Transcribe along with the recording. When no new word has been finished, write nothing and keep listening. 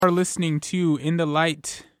Are listening to In the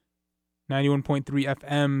Light, 91.3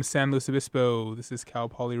 FM, San Luis Obispo. This is Cal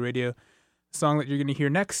Poly Radio. The song that you're going to hear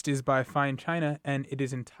next is by Fine China, and it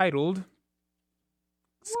is entitled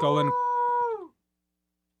Skull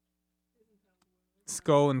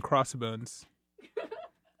and Crossbones.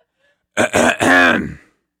 The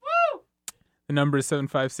number is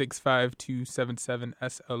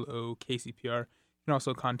 7565277SLO KCPR. You can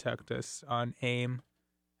also contact us on AIM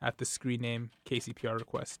at the screen name KCPR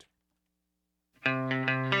request.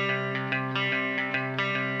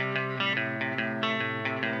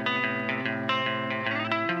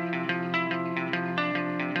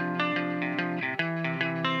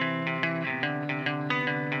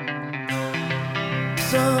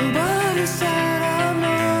 Somebody said I'm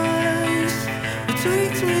nice. It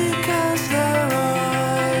tweets me 'cause they're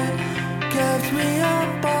right. Kept me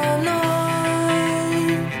up all night.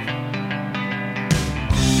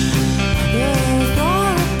 Yeah, I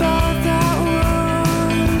thought about that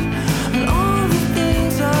word and all the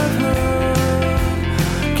things I've heard.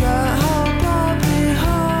 Can't help but be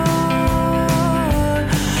hurt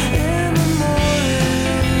in the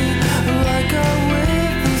morning, like I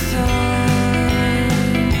wake the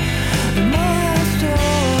sun. My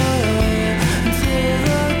story until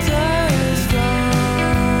the day is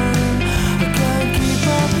done. I can't keep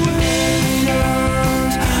up with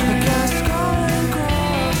yours. I can't skull and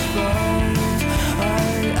crossbones. I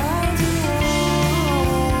ain't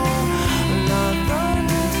anti-war. Not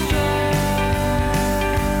thunderstruck.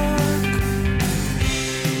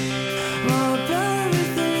 I'll bury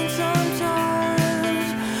things sometimes,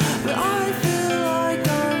 but I feel like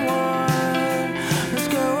I'm one. Let's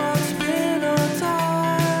go out spin on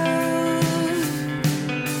ties.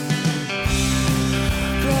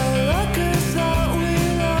 Play records that we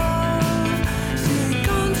love. See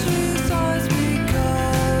countrysides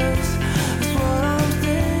because that's what I'm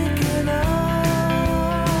thinking of.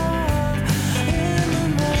 In the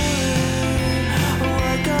morning, I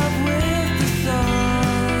wake up with the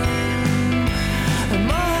sun. And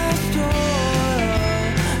my story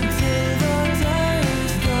until the day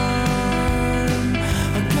is done.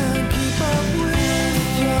 I can't keep up with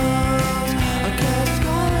yours. I can't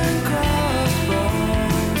skull and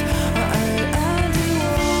crossbones. I ain't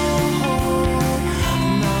anti-war.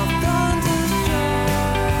 Not thunderstruck.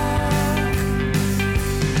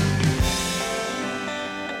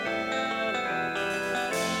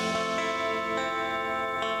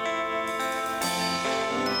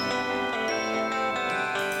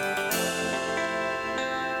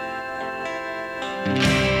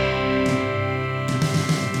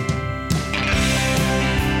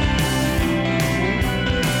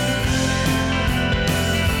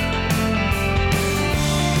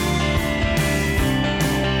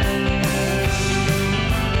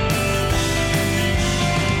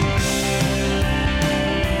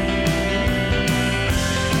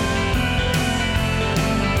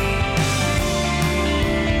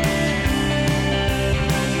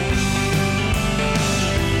 I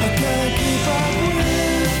can't keep up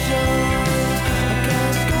with yours. I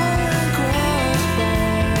can't skull and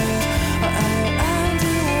crossbones. I ain't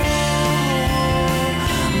anti-war.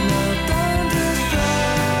 Not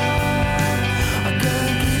thunderstruck. I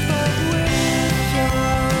can't keep up with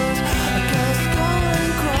yours. I can't skull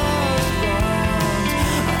and crossbones.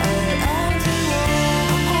 I ain't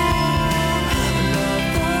anti-war. Not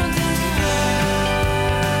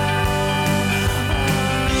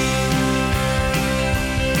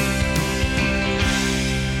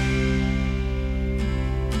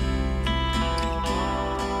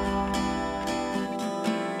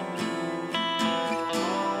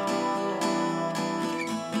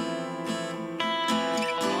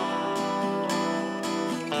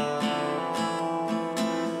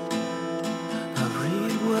I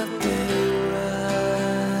read what they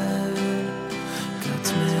write. Got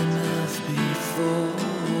men of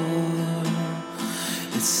before.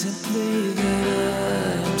 It's simply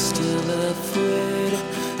that I'm still afraid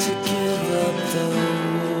to give up the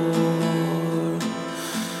war.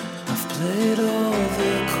 I've played all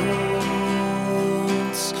the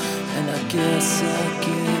chords, and I guess I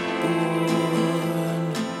get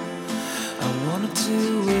bored. I wanna do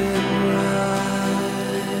it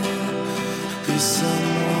right, be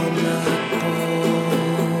someone like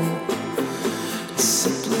Paul. It's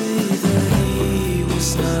simply that he was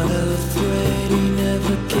not afraid, he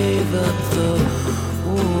never gave up the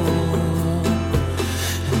war.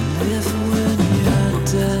 And live when you're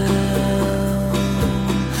down,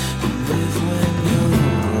 and live when you're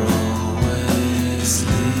always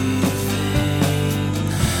leaving.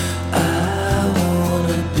 I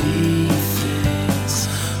wanna be things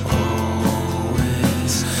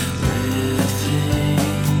always.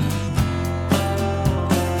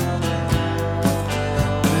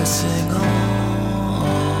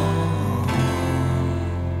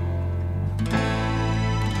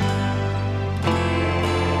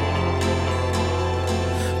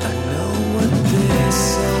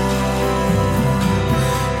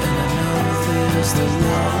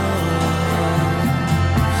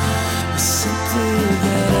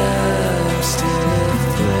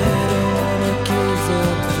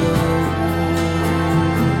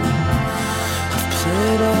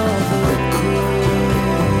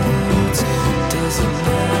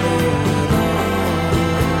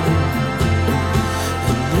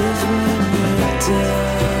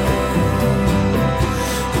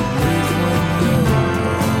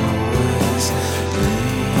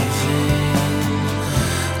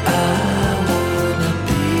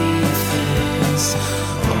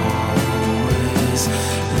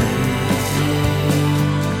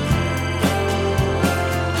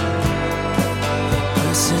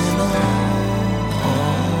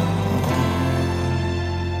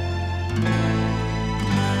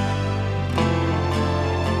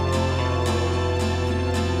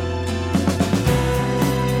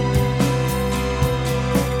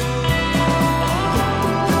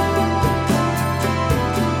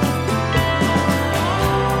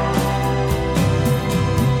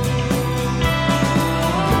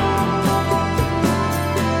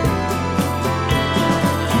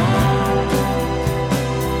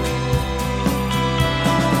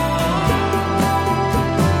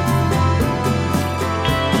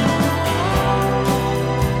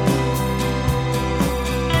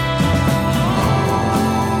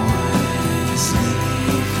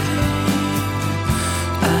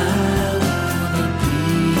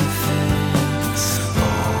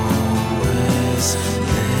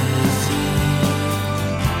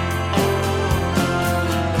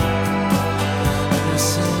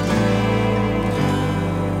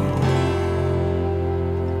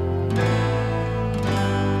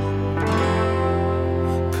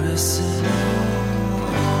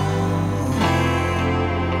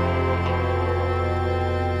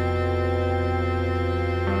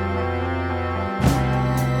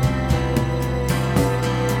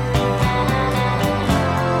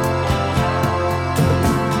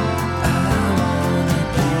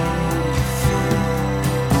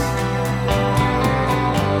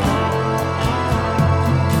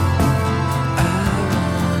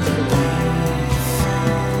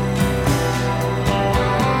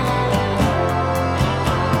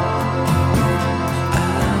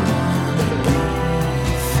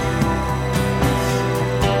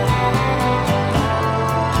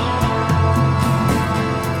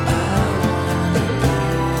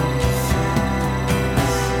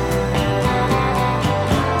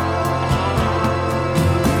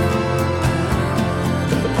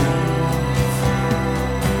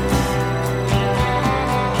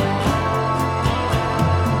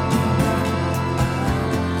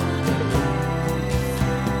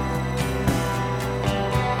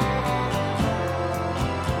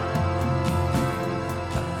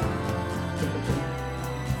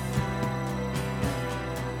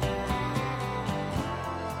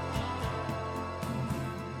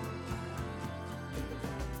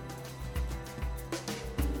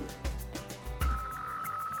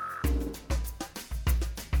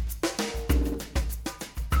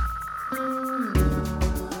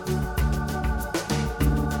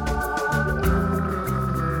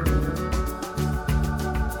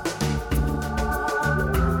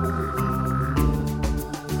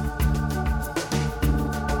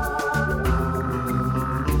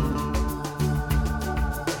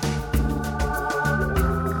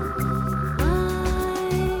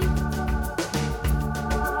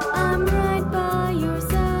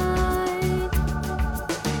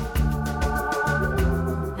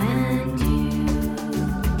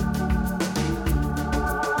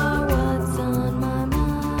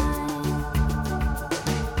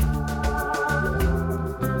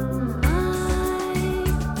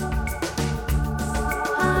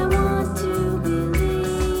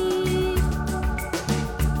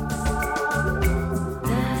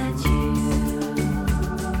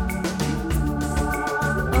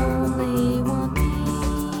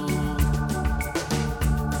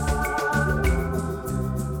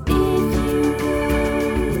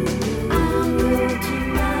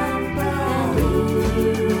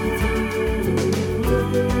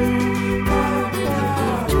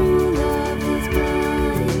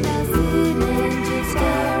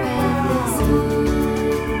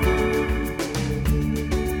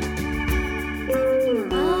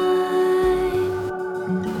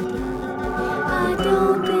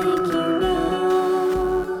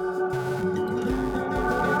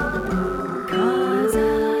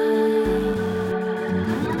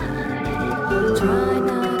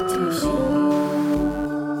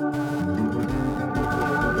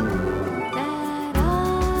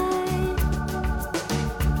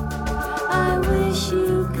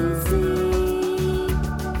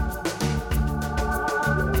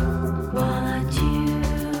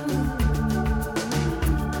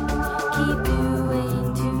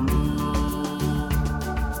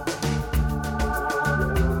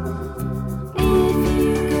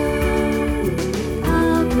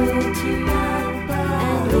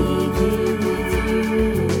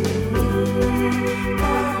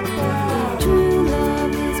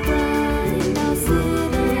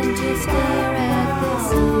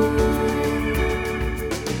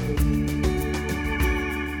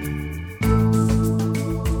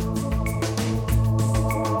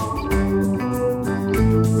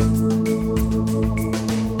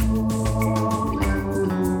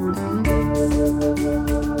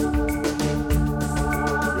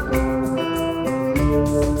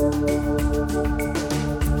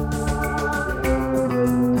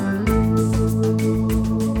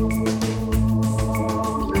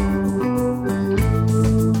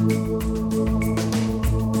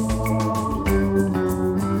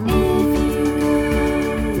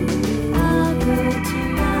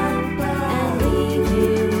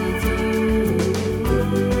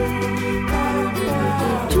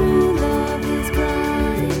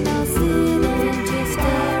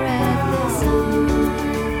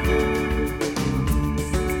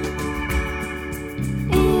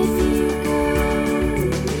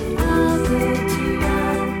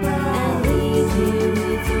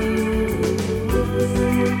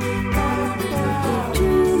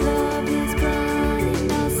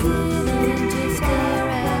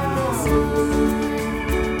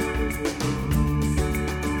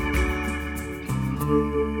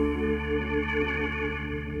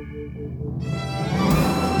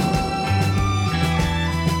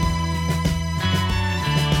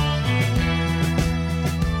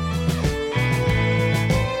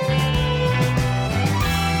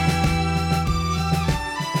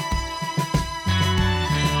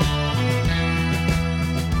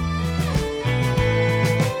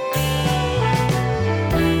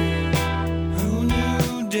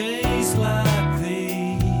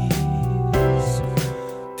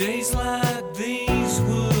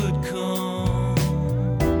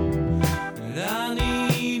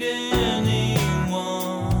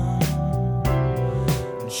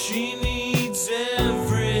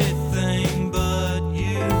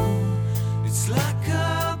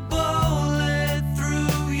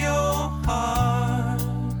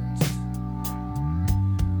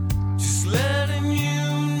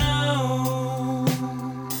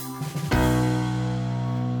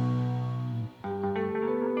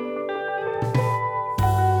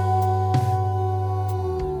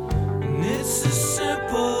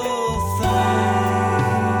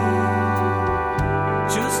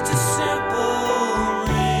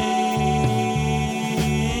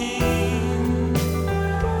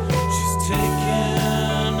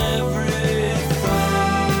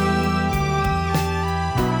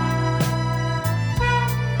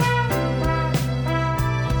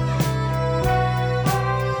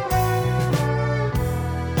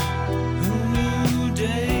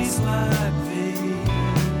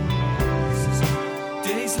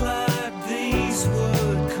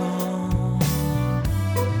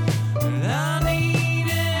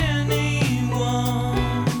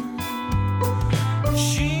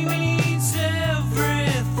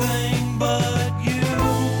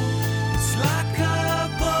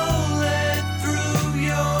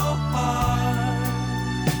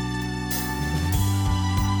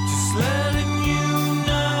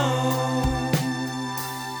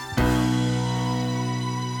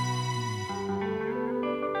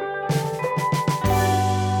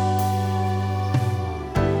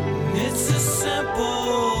 It's a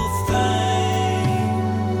simple thing,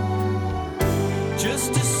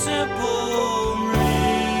 just a simple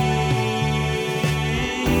ring.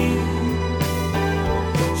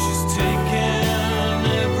 She's taken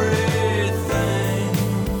everything.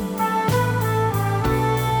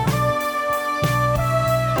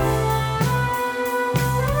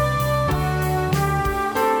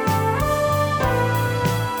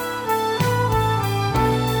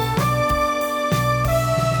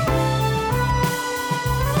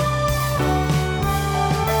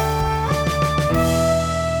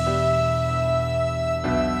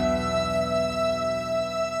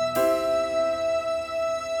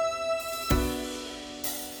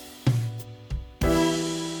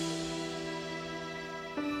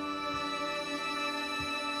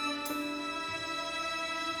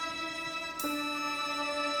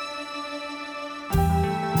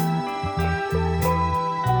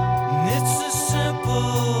 It's a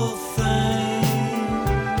simple thing,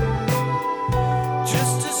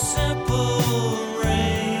 just a simple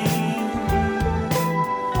ring.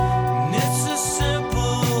 It's a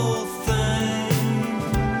simple thing.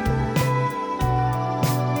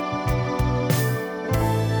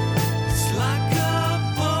 It's like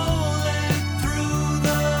a bullet through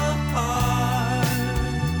the heart,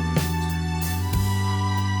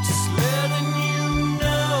 just letting you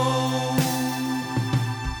know.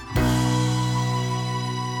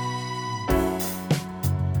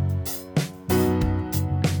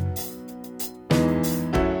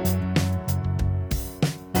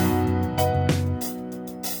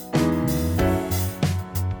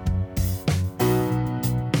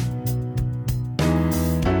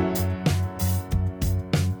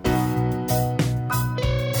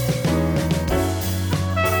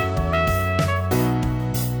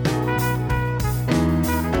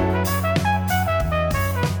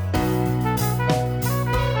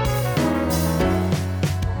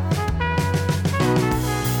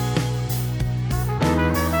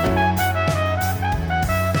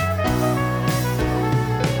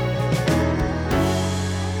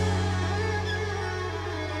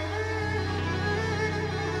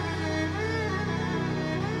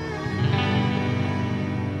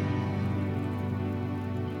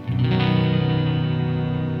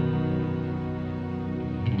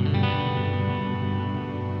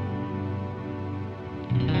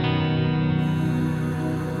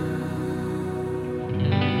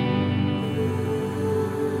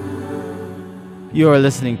 You are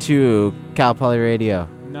listening to Cal Poly Radio.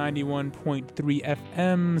 91.3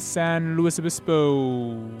 FM, San Luis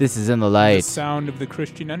Obispo. This is In the The Light. sound of the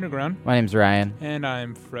Christian underground. My name's Ryan, And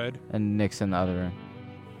I'm Fred. and Nick's in the other room.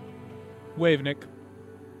 Wave, Nick.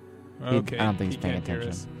 Okay. I don't think he's he paying can't hear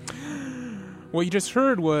attention. us. What you just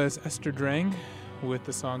heard was Esther Drang with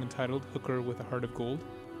the song entitled Hooker with a Heart of Gold.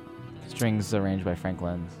 Strings arranged by Frank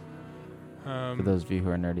Lenz, for those of you who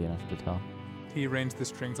are nerdy enough to tell. He arranged the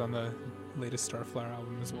strings on the latest Starflower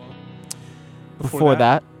album as well. Before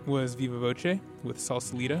that, was Viva Voce with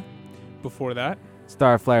Salsalita. Before that,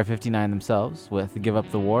 Starflyer 59 themselves with Give Up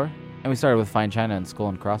the War. And we started with Fine China and Skull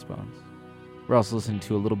and Crossbones. We're also listening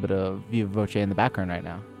to a little bit of Viva Voce in the background right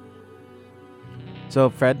now. So,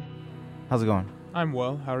 Fred, how's it going? I'm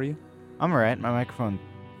well. How are you? I'm alright. My microphone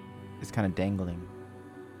is kind of dangling.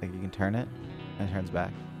 Like, you can turn it, and it turns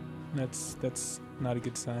back. That's not a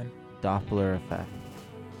good sign. Doppler effect.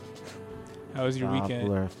 How was your weekend?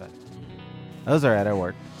 Doppler effect. That was alright at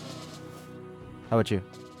work. How about you?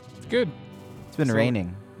 It's good. It's been So-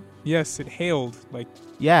 raining. Yes, it hailed like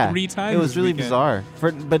Yeah. 3 times. It was this really weekend. bizarre.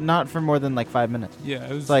 But not for more than like 5 minutes. Yeah, it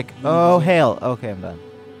was It's like, really oh, bizarre. hail. Okay, I'm done.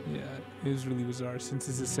 Yeah, it was really bizarre since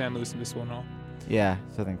this is San Luis Obispo and all. Yeah,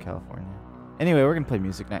 Southern California. Anyway, we're going to play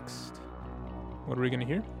music next. What are we gonna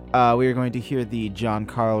hear? We are going to hear the John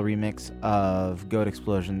Carl remix of Goat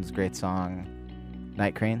Explosion's great song,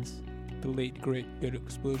 Night Cranes. The late great Good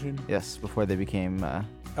Explosion. Yes, before they became,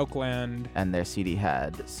 Elkland. and their CD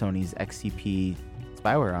had Sony's XCP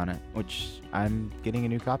spyware on it, which I'm getting a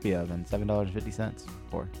new copy of and $7.50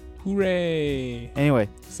 for. Hooray! Anyway,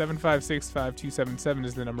 7565277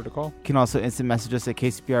 is the number to call. you can also instant message us at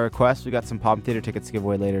KCPR Request. We got some Palm Theater tickets to give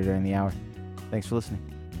away later during the hour. Thanks for listening.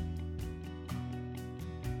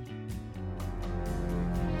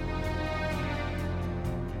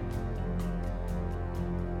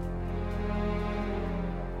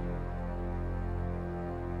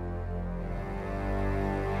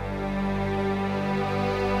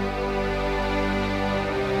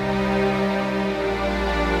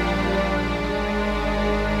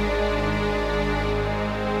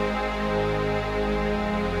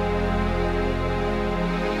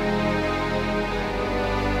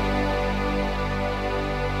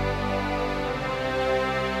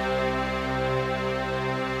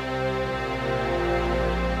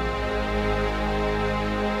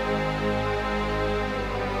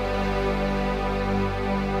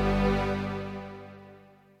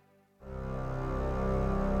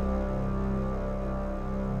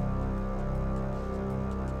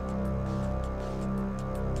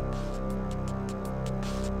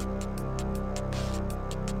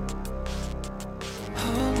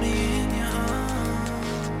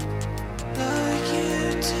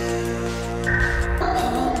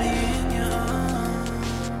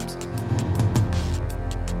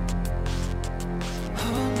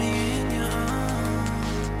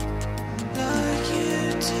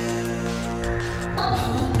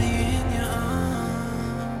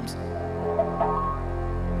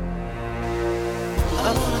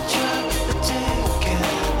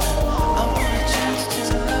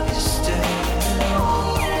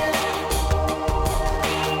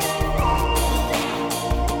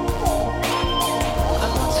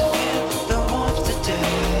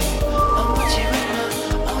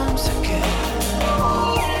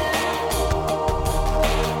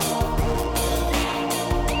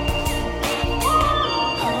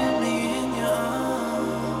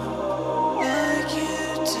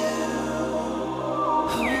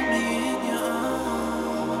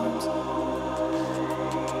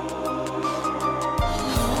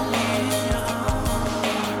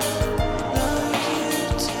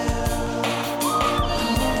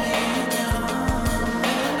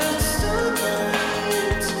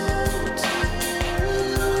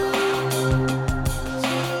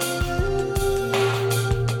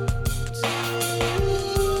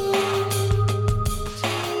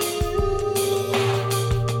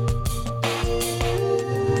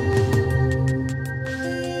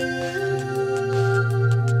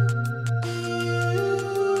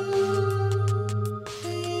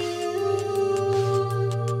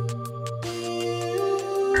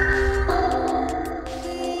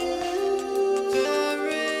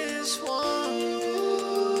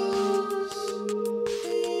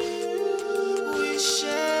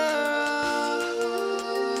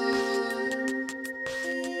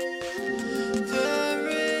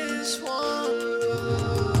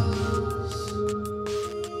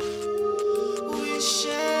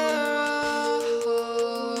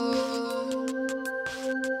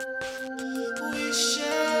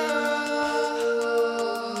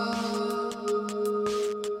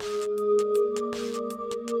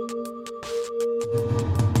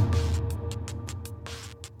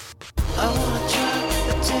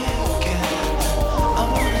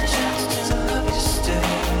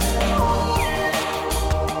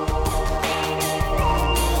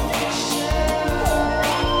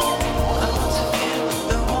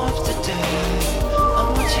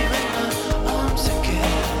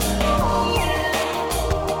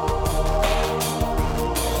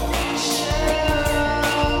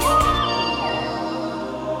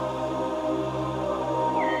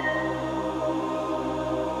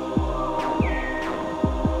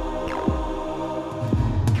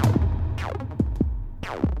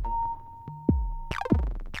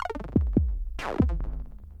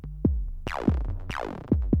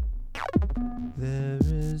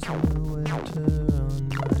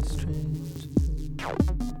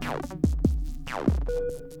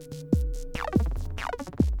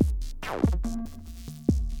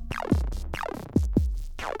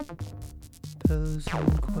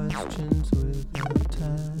 Posing questions without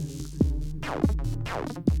tags.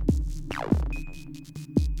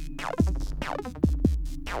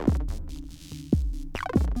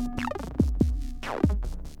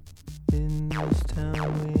 In this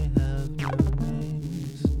town we have no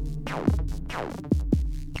names.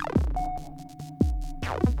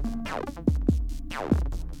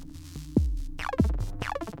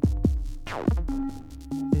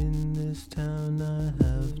 In this town I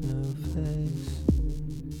have no face.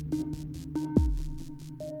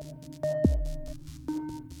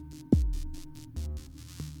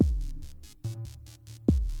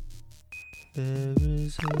 There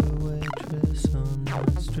is a waitress on my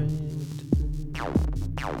street.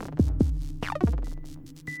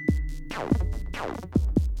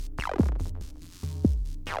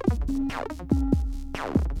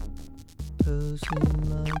 Posing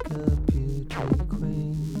like a beauty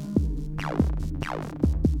queen.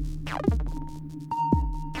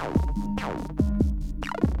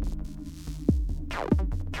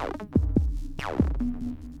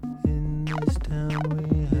 In this town we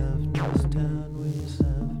have no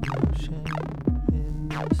shame. In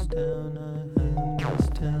this town have no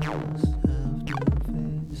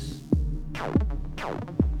face.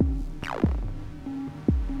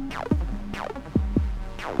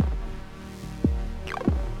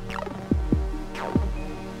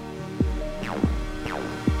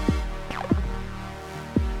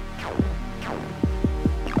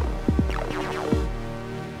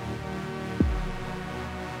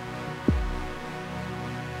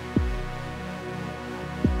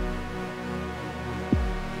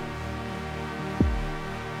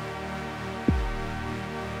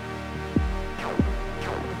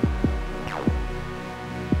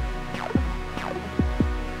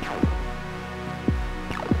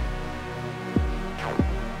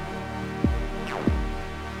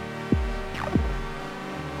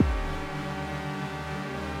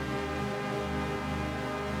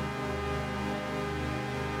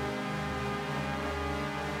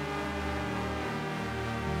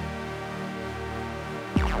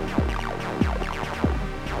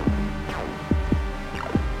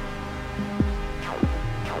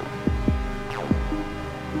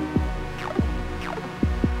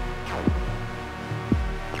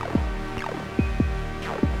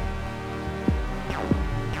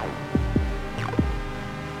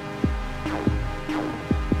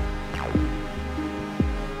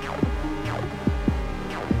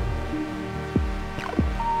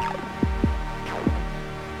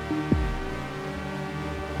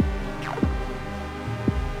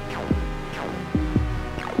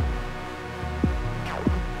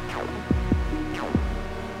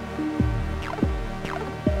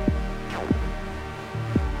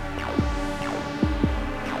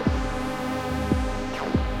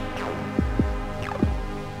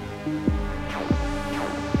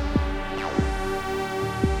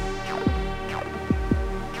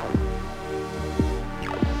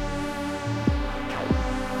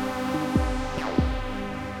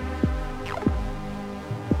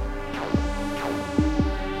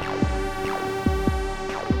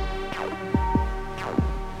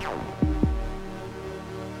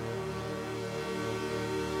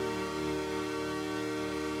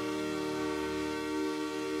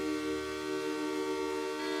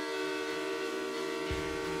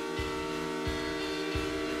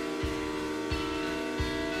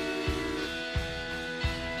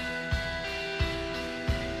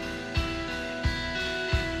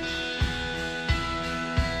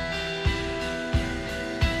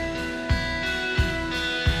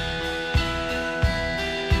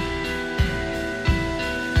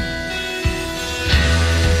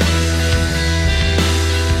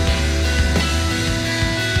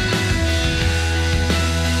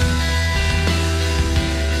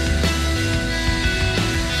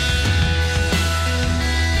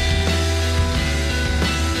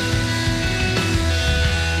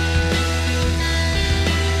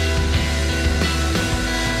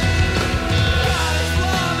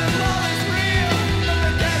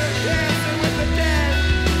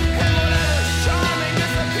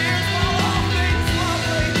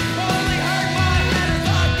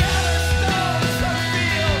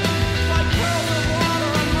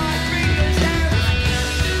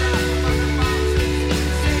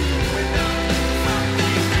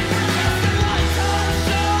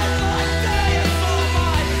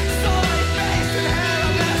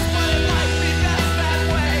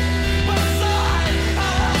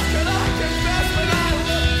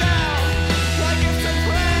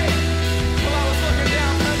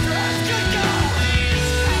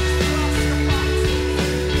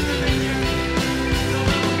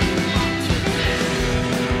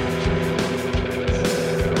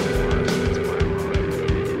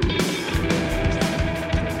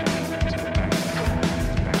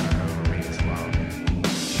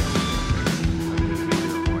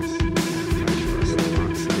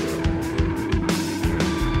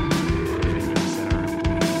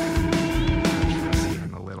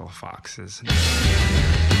 foxes. Sweet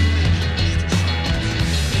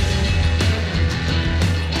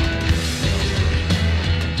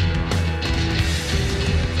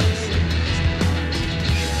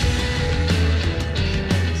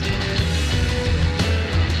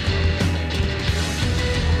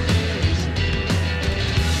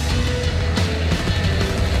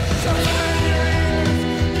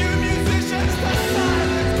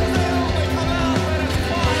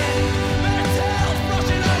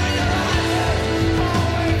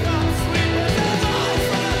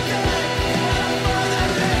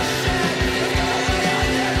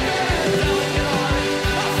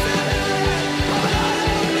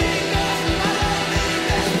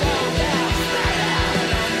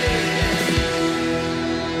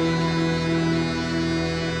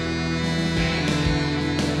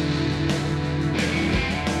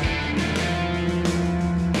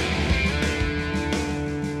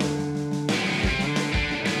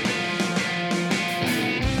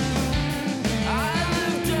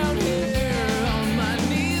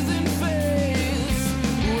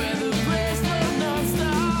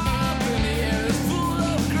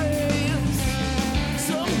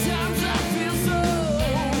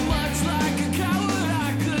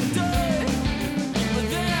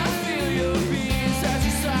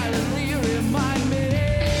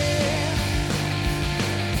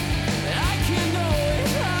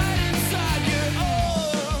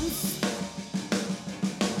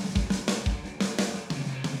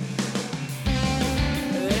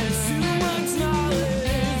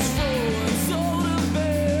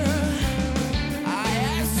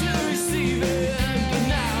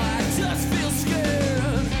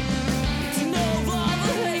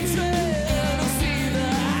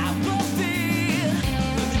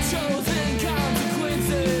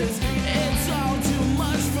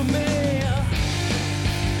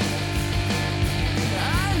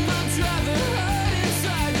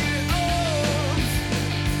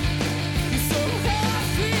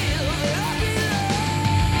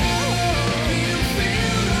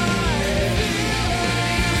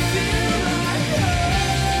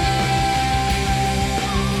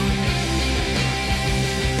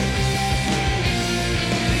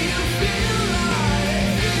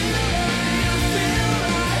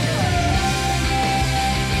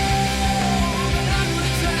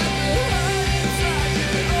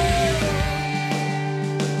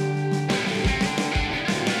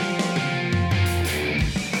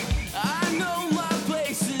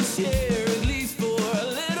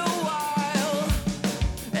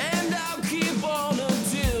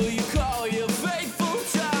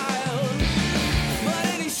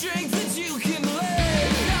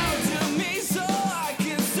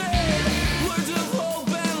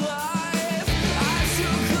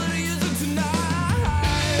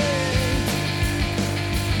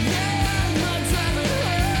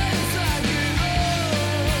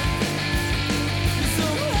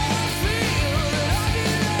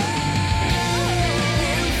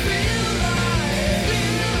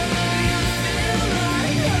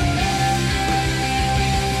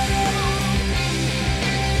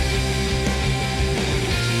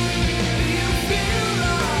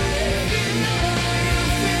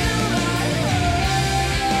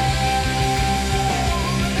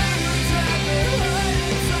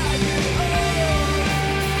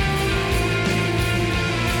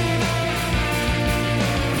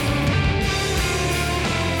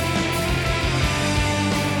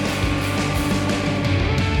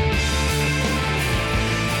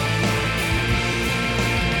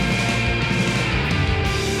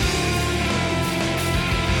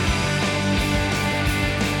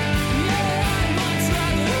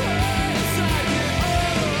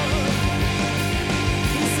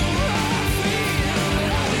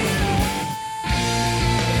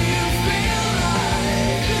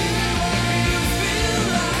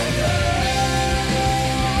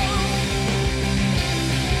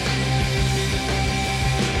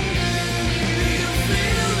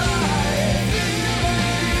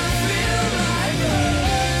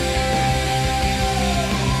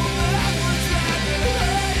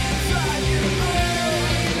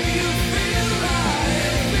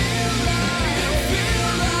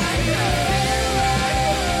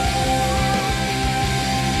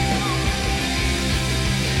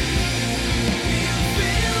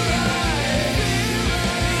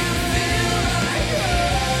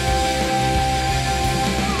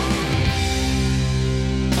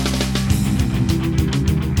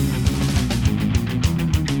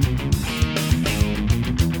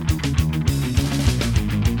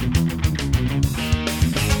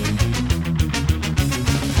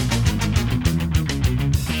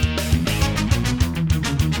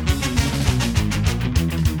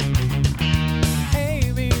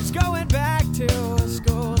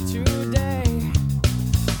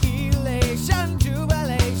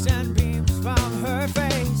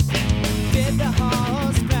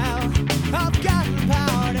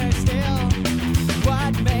powder still.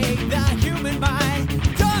 What make the human mind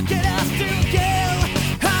dark enough to kill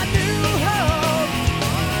a new hope?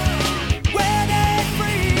 When it's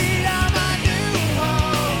freedom, a new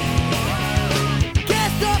hope.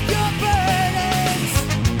 Cast off your burdens.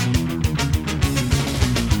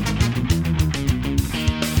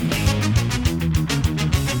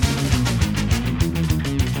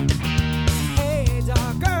 A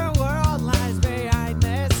darker world lies behind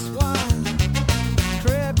this one.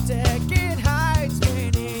 Cryptic, it hides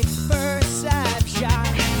beneath perception.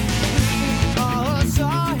 All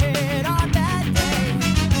saw it on that day.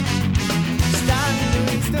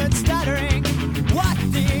 Stanley stood stuttering. What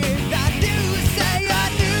did that news say? A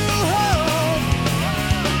new hope.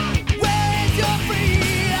 Where is your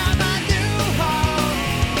freedom? A new hope.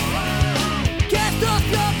 Cast off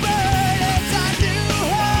your burdens. A new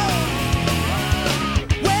hope.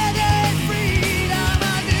 Where there's freedom, a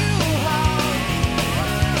new hope.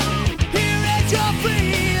 Here is your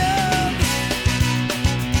freedom.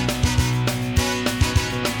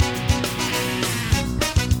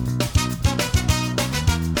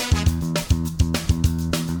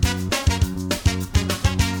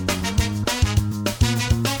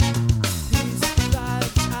 Peace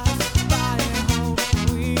flies us by hope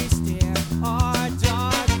we steer. Our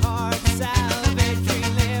dark hearts salvage, we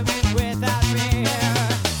live without fear.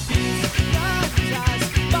 Peace flies us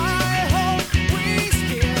by hope we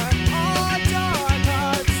steer. Our dark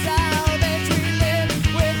hearts salvage, we live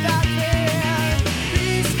without fear.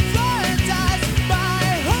 Peace flies us by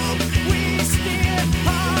hope we steer.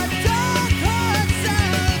 Our dark hearts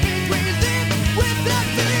salvage, we live without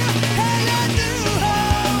fear. Hey, a new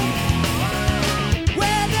hope.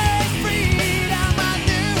 Where there's freedom, a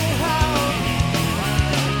new hope.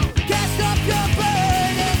 Cast off your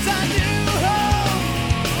burdens, a new hope.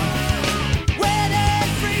 Where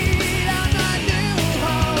there's freedom, a new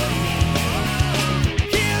hope.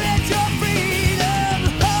 Here is your freedom,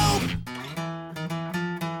 hope.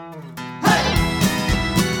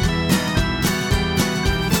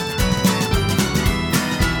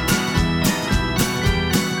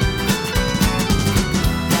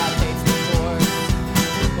 God hates divorce,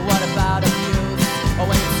 but what about abuse? Or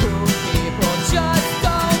when two people just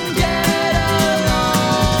don't get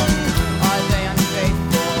along? Are they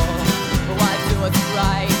unfaithful? But why do what's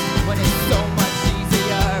right when it's so much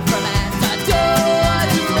easier for man to do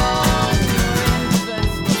what's wrong?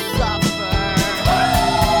 Infants will suffer.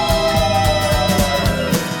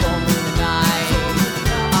 Full moon night,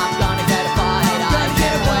 I'm gonna get a bite. I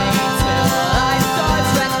can't wait till I start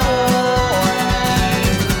transforming.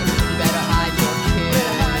 You better hide your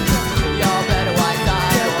kid. Y'all better wise up,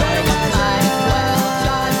 boy. You might as well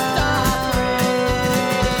just stop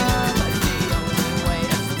reading. 'Cause the only way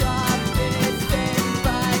to stop this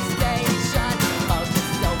infestation of the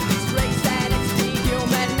selfish race and its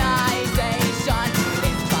dehumanization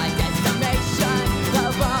is by decimation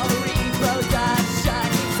of all reproduction.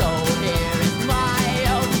 So here is my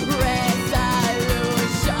own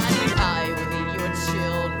resolution. I will leave your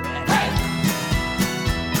children.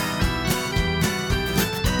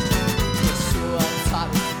 Issue of taught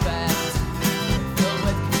respect, filled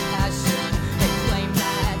with compassion. They claim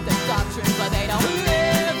that the doctrine, but they don't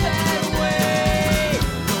live that way.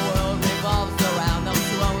 The world revolves around those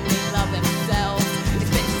who only love themselves.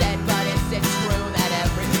 It's been said, but is it true that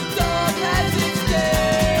every dog has its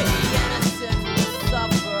day? Innocent will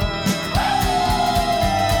suffer.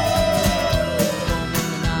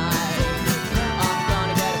 I'm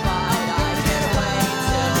gonna get a bite. I can't wait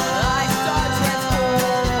till I start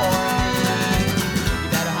transforming. You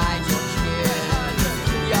better hide your kid.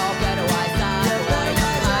 Y'all better wise up, boy. You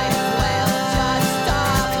might as well just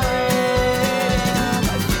stop reading.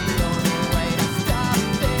 'Cause the only way to stop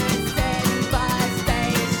this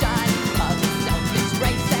infestation of the selfish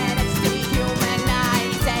race and its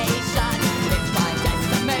dehumanization is by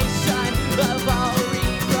decimation of all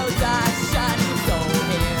reproduction. So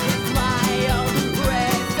here is my own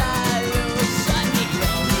resolution. The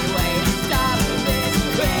only way to stop this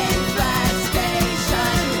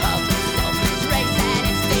infestation of the selfish race and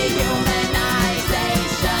its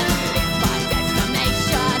dehumanization is by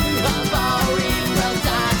decimation of all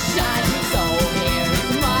reproduction. So here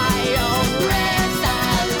is my own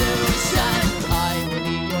resolution. I will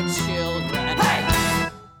eat your children.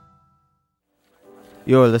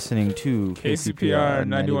 You're listening to KCPR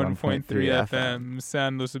 91.3 FM,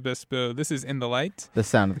 San Luis Obispo. This is In the Light. the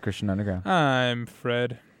sound of the Christian Underground. I'm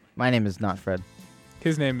Fred. My name is not Fred.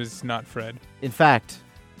 His name is not Fred. In fact,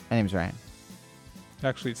 my name's Ryan.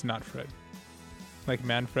 Actually, it's not Fred. Like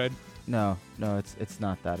Manfred. No, it's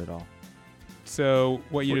not that at all. So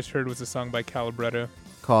what you just heard was a song by Calibretto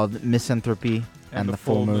Called Misanthropy and the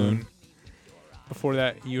Full Moon. Before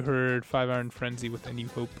that, you heard 5 Iron Frenzy with A New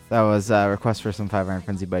Hope. That was a request for some 5 Iron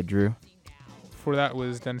Frenzy by Drew. Before that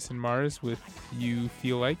was Denison Mars with You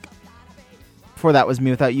Feel Like. Before that was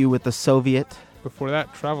Me Without You with the Soviet. Before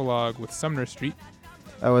that, Travelogue with Sumner Street.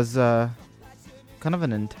 That was kind of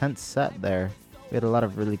an intense set there. We had a lot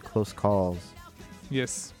of really close calls.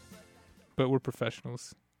 Yes, but we're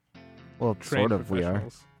professionals. Well, Trained sort of we are.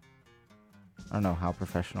 professionals. I don't know how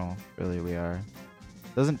professional really we are.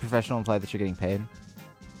 Doesn't professional imply that you're getting paid?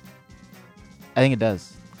 I think it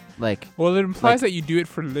does. Like, Well, it implies Like- that you do it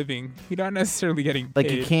for a living. You're not necessarily getting paid.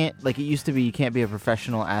 like you can't, like it used to be, you can't be a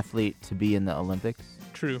professional athlete to be in the Olympics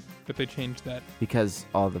True, but they changed that. because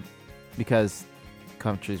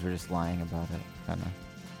countries were just lying about it, kind of.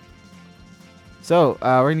 So,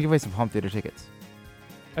 we're gonna give away some home theater tickets.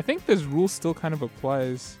 I think this rule still kind of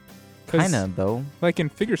applies. 'Cause, Kind of, though. Like in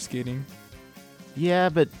figure skating. Yeah,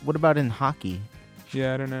 but what about in hockey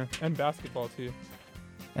Yeah, I don't know. And basketball, too.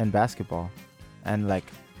 and basketball and like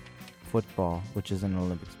football, which is an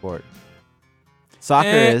Olympic sport? Soccer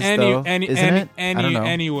is, though, isn't it? I don't know.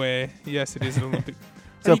 Anyway, yes, it is an Olympic.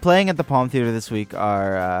 So playing at the Palm Theater this week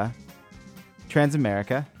are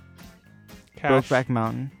Transamerica, Cash. Brokeback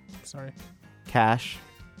Mountain, Sorry. Cash,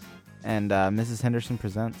 and Mrs. Henderson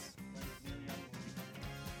Presents.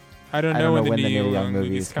 I don't I know don't when know the when Neil Young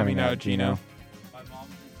movie is coming out, Gino. Gino.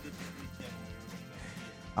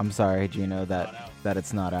 I'm sorry, Gino, that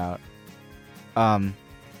it's not out. That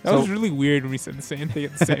So- was really weird when we said the same thing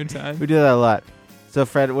at the same time. We do that a lot. So,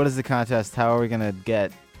 Fred, what is the contest? How is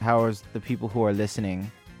the people who are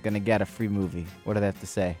listening going to get a free movie? What do they have to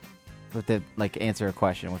say? What they, answer a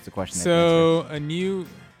question. What's the question? they have to So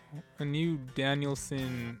a new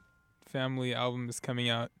Danielson family album is coming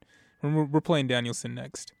out. We're playing Danielson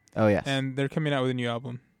next. answer? Oh, yes. And they're coming out with a new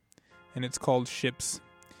album, and it's called Ships.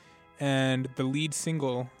 And the lead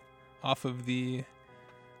single off of the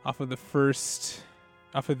lead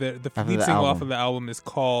single off of the album is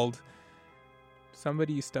called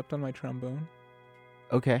 "Somebody You Stepped on My Trombone."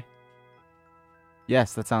 Okay.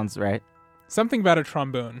 Yes, that sounds right. Something about a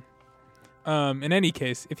trombone. In any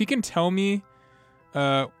case, if you can tell me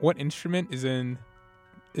what instrument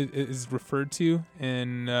is referred to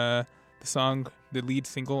in the song, the lead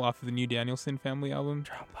single off of the new Danielson family album.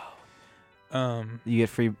 Trombone. You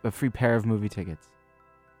get a free pair of movie tickets.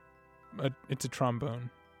 It's a trombone.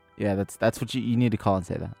 Yeah, that's what you need to call and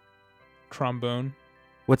say that. Trombone.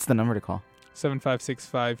 What's the number to call?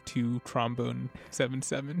 75652 trombone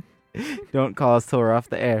 77. Don't call us till we're off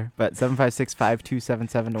the air, but 756-5277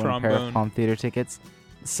 to win a pair of Trombone. Palm Theater tickets.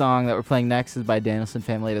 The song that we're playing next is by Danielson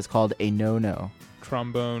Family. It is called A No No.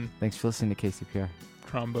 Trombone. Thanks for listening to KCPR.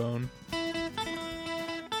 Trombone.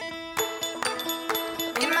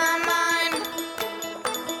 In my mind,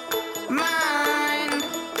 in my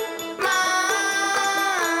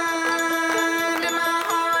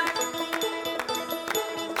heart,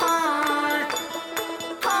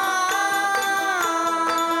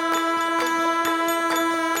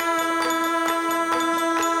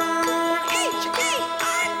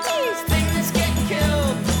 H-E-I-T. Thing that's getting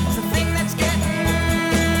killed is the thing that's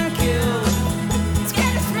getting killed. It's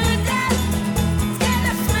getting smoothed out. It's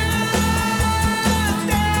getting smoothed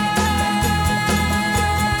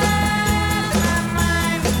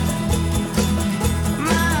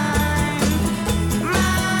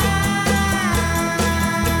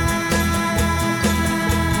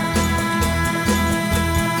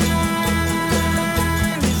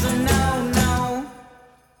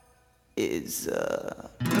is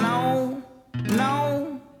no,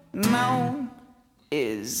 no, no,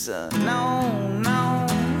 is no, no,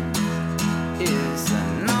 is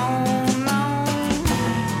no, no.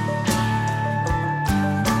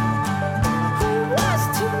 Who was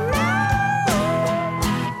to know?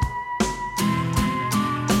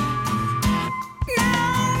 No,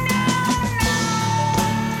 no, no.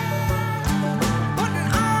 Putting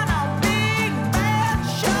on a big bad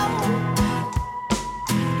show.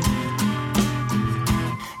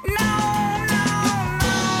 No, no,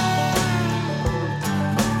 no.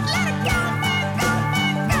 Let it go, man, go.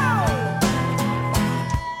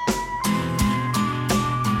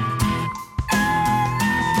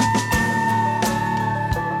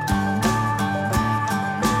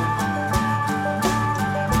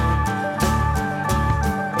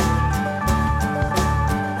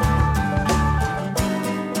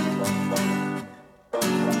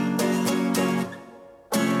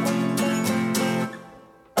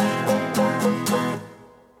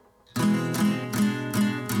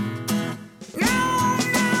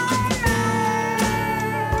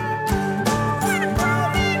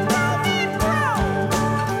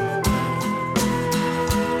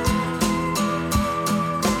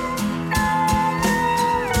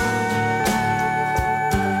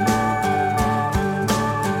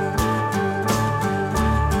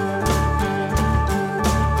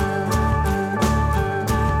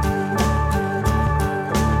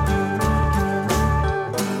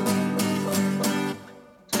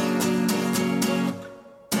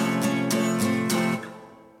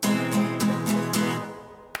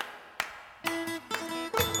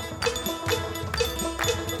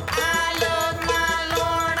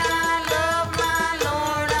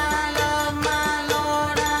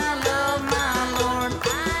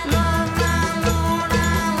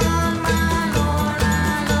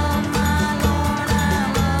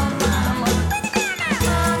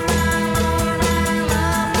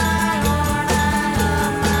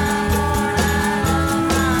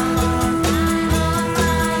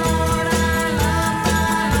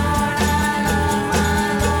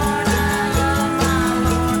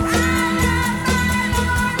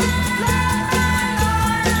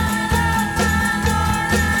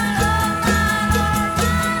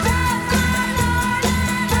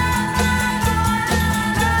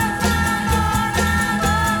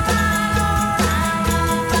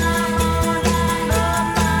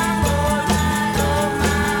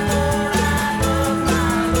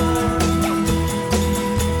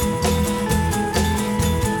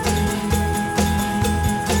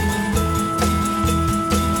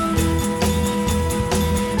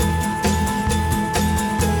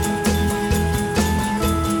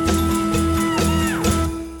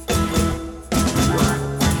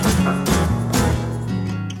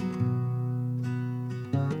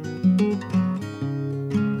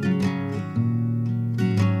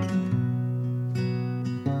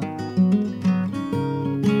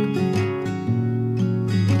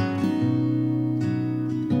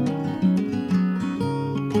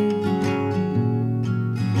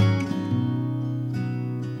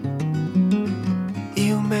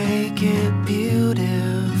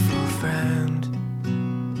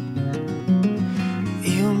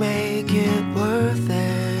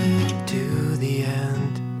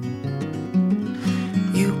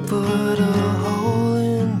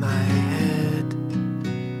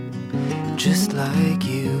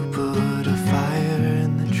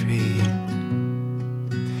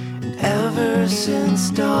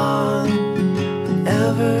 dawn. And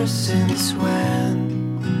ever since when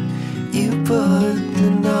you put the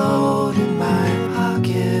note in my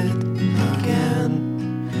pocket again,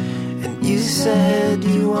 and you said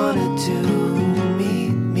you wanted to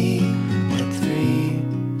meet me at 3,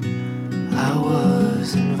 I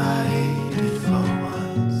was invited for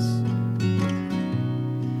once.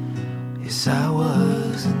 Yes, I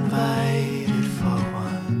was invited for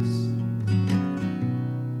once.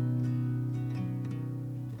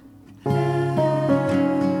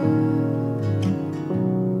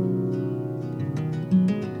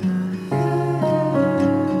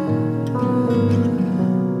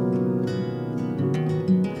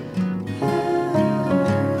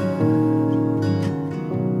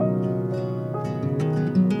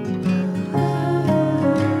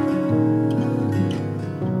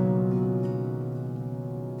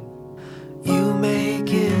 You make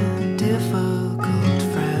it difficult,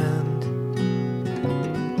 friend.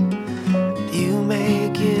 You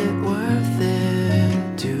make it worth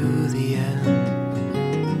it to the end.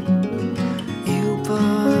 You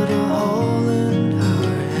put a hole in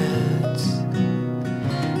our heads,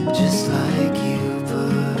 just like you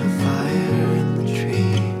put a fire in the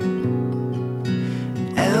tree.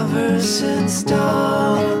 Ever since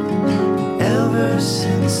dawn, ever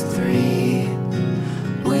since 3,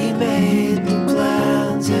 we made the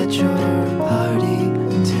plans at your party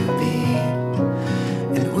to be,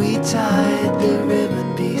 and we tied the ribbon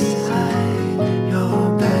beside your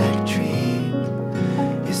back tree.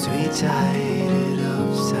 Yes, we tied it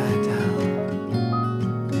upside down.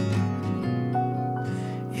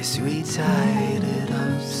 Yes, we tied it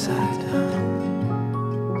upside down.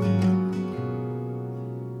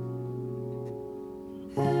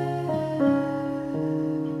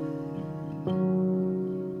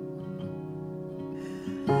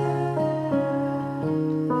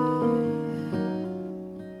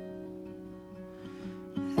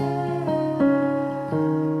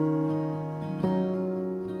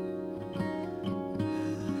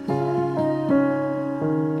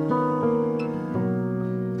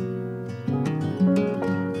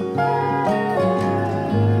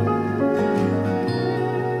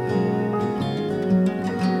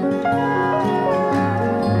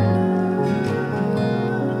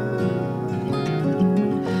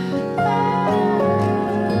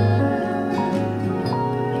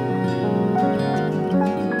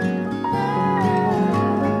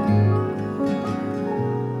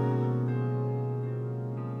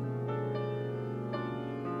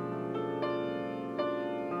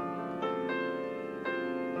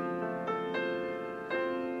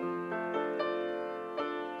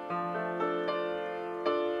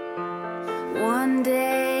 One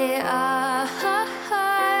day I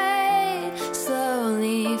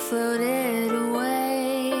slowly floated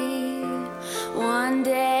away. One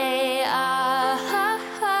day I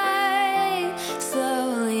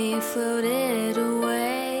slowly floated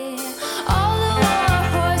away. All the war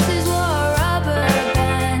horses wore rubber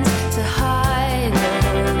bands to hide their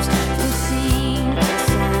hopes from seeing the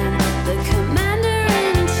sun. The commander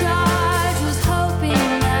in charge was hoping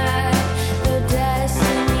that their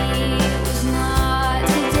destiny was not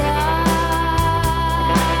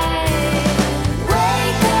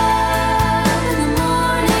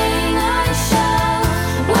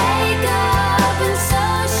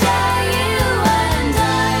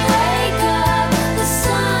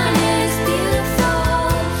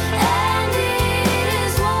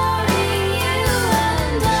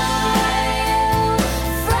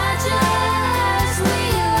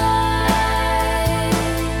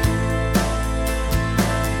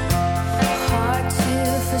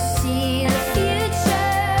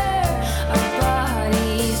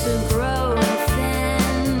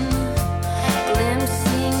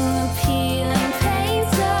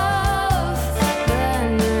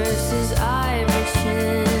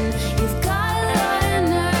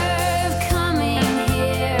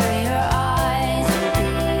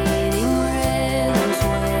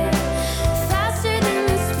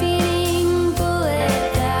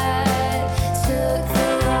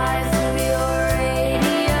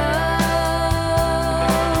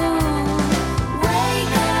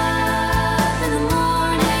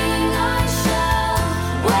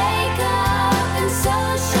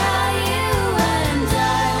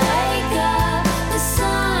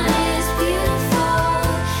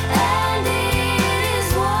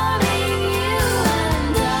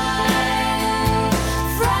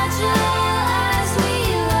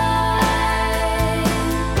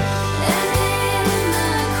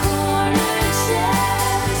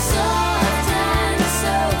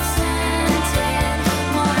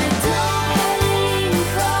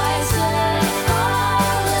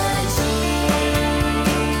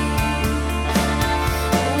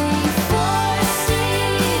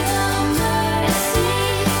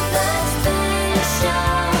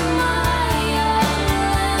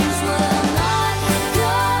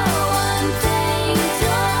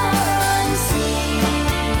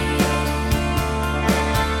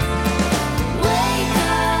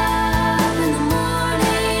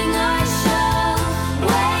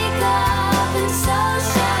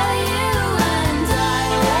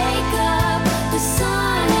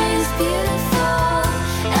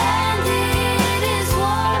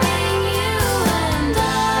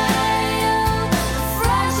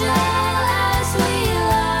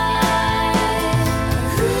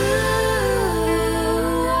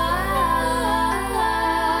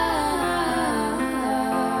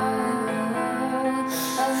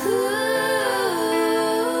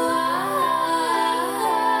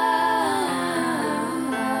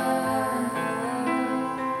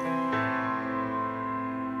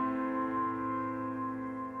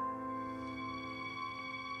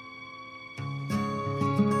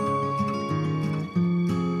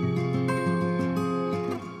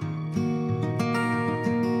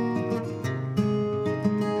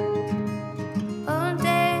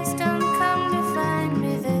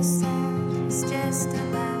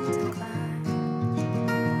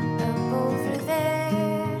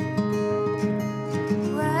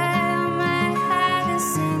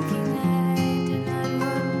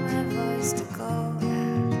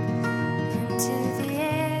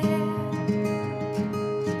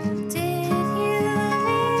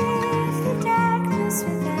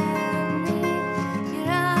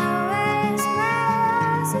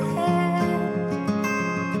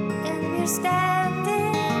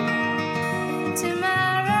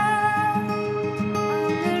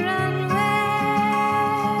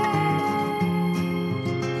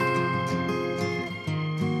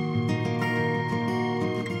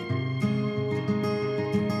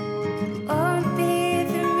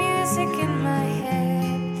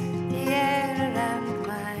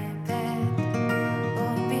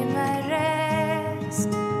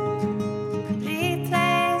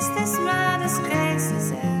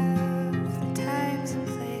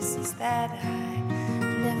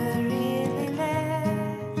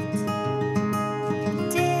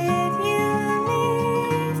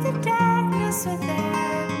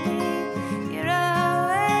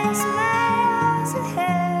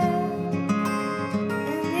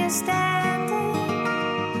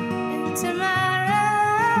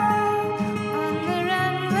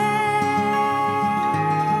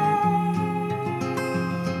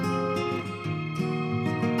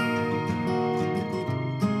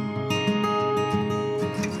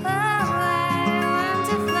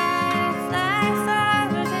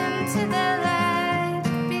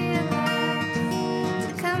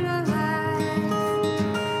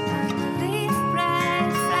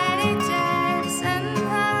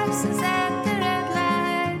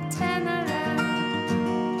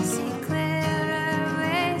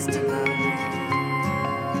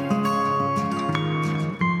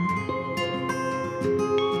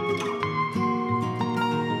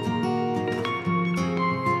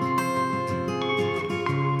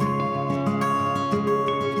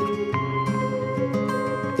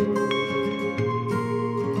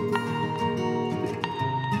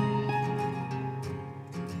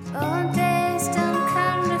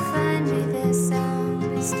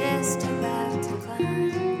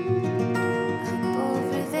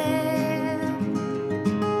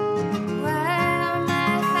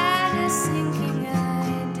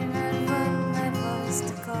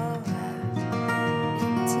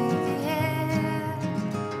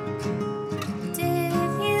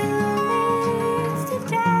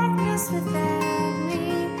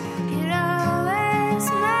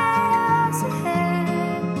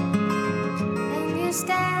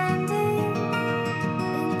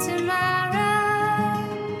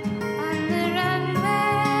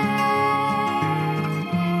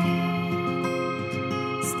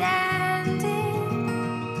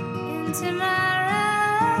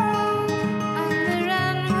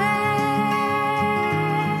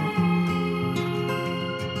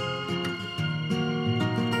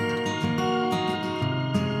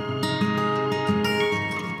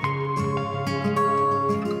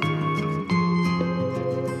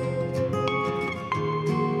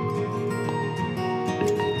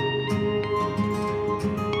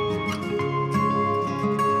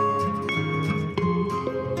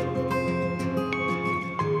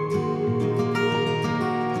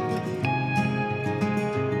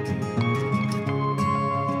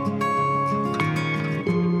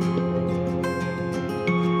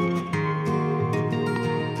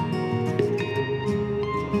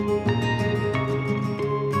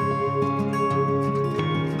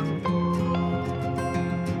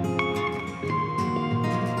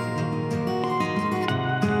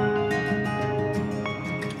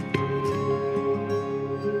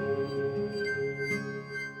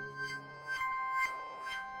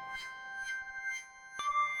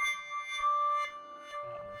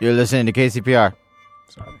You're listening to KCPR.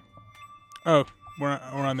 Sorry. Oh, we're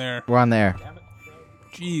on there. We're on there.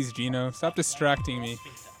 Jeez, Gino, stop distracting me.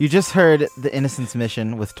 You just heard The Innocence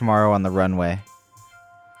Mission with Tomorrow on the Runway.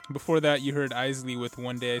 Before that, you heard Isley with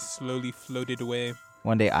One Day I Slowly Floated Away.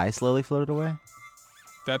 One day I slowly floated away?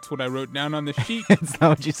 That's what I wrote down on the sheet. It's not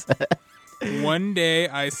what you said. One day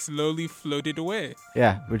I slowly floated away.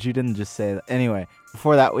 Yeah, but you didn't just say that. Anyway,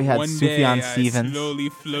 before that we had One day Sufjan I Stevens. slowly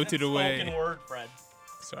floated away. Spoken word, Fred.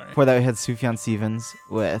 Sorry. Before that we had Sufjan Stevens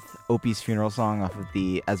with Opie's Funeral Song off of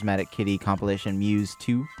the Asthmatic Kitty compilation Muse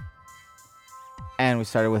 2. And we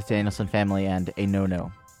started with Danielson Family and A No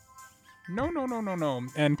No. No.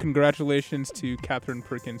 And congratulations to Catherine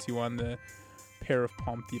Perkins, who won the pair of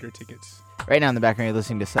Palm Theater tickets. Right now in the background you're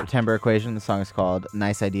listening to September Equation. The song is called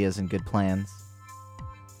Nice Ideas and Good Plans.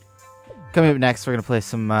 Coming up next, we're going to play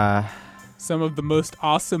some of the most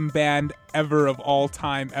awesome band ever of all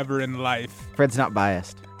time, ever in life. Fred's not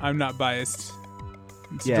biased. I'm not biased.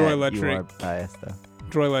 It's Yeah, Joy you Electric. are biased, though.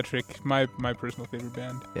 Joy Electric, my personal favorite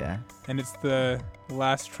band. Yeah. And it's the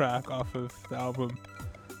last track off of the album,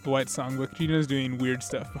 The White Songbook. Gino's doing weird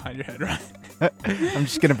stuff behind your head, right? I'm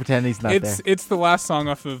just going to pretend he's not there. It's the last song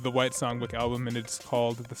off of the White Songbook album, and it's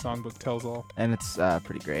called The Songbook Tells All. And it's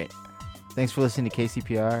pretty great. Thanks for listening to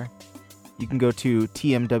KCPR. You can go to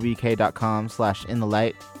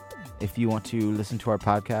tmwk.com/inthelight if you want to listen to our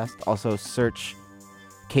podcast. Also, search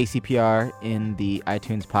KCPR in the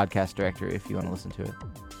iTunes podcast directory if you want to listen to it.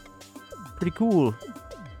 Pretty cool. You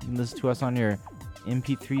can listen to us on your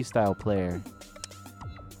MP3 style player.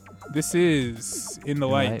 This is In the In the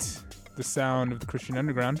Light, Light. the sound of the Christian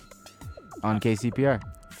Underground. On KCPR.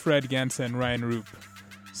 Fred Gansa and Ryan Roop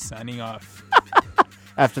signing off.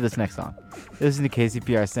 After this next song. Listen to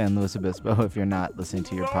KCPR San Luis Obispo if you're not listening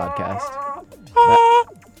to your podcast.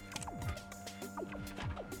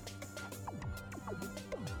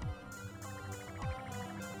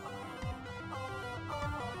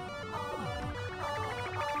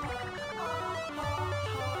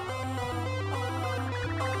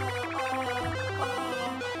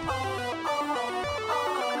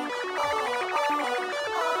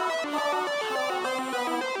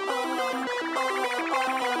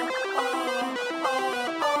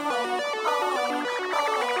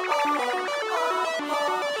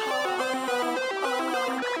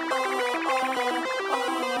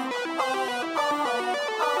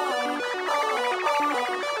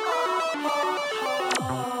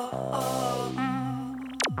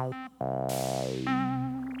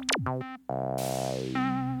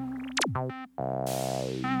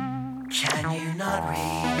 Can you not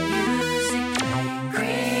read music playing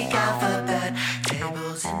Greek alphabet?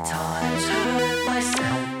 Tables and times hurt my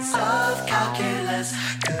sense of calculus.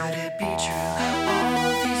 Could it be true?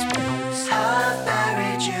 All these blues have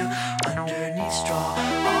buried you underneath straw.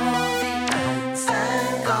 All the ants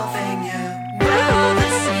engulfing you. Well, the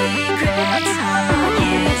secret's how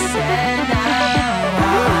you said now I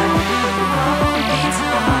won't be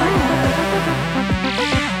tired.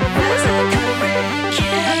 There's a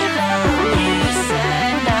curriculum, you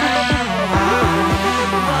said now I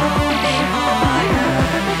won't be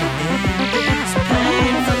hired in this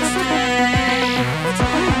painful state. I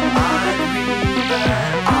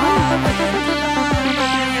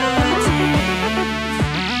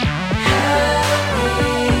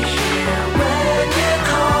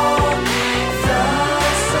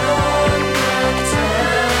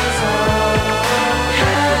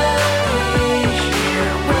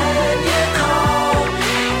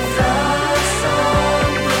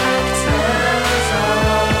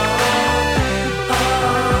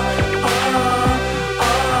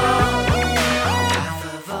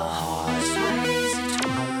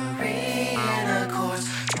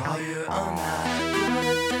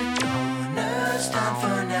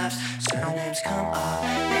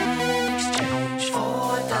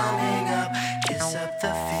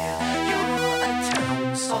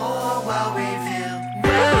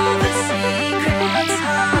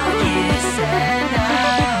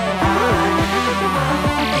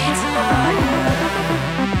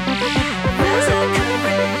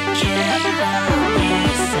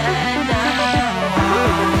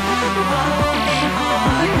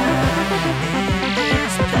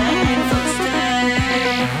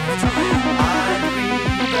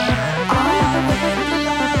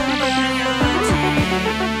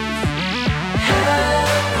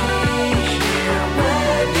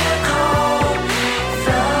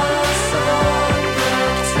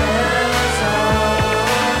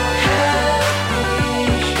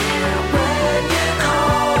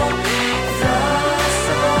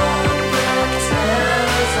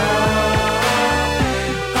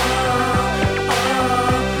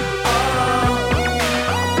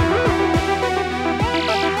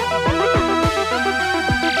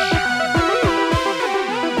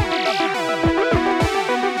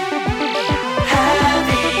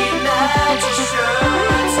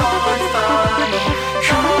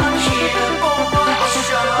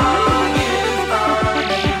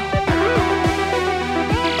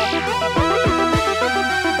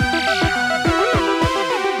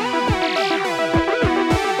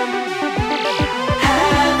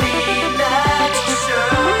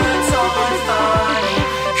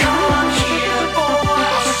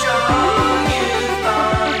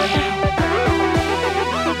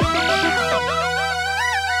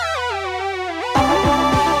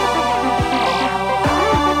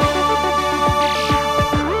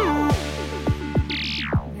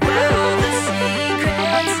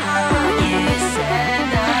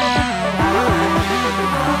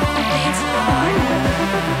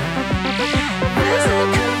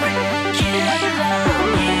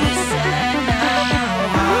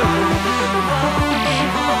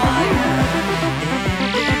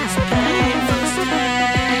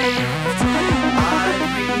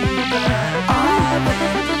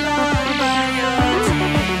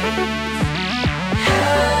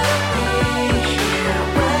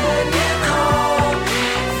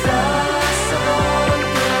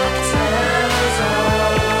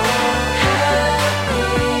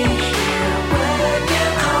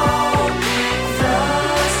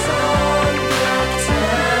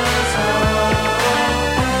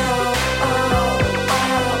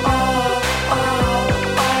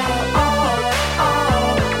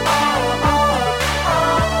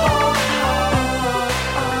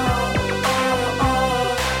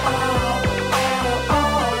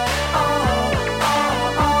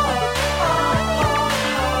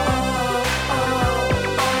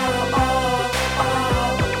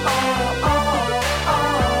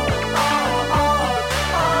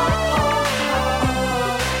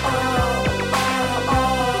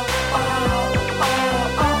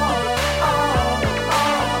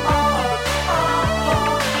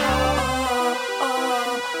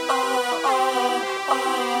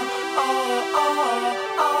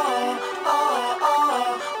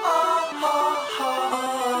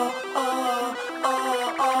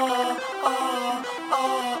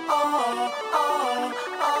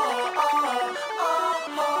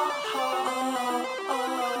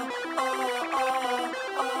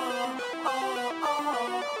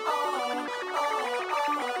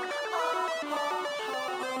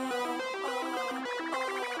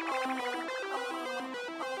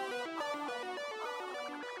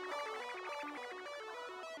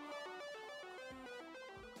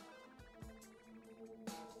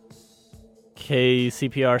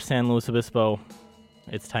KCPR San Luis Obispo.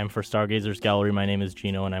 It's time for Stargazer's Gallery. My name is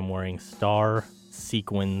Gino, and I'm wearing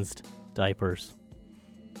star-sequenced diapers.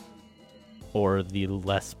 Or the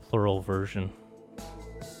less plural version.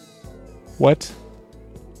 What?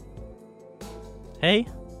 Hey?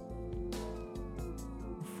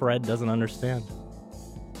 Fred doesn't understand.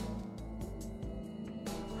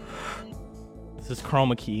 This is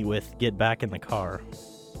Chroma Key with Get Back in the Car.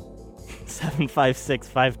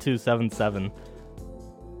 756-5277.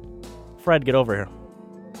 Fred, get over here.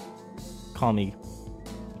 Call me.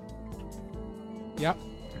 Yep.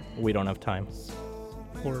 We don't have time.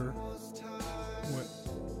 For what?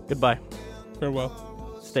 Goodbye.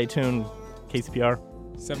 Farewell. Stay tuned. KCPR.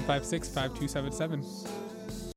 756-5277.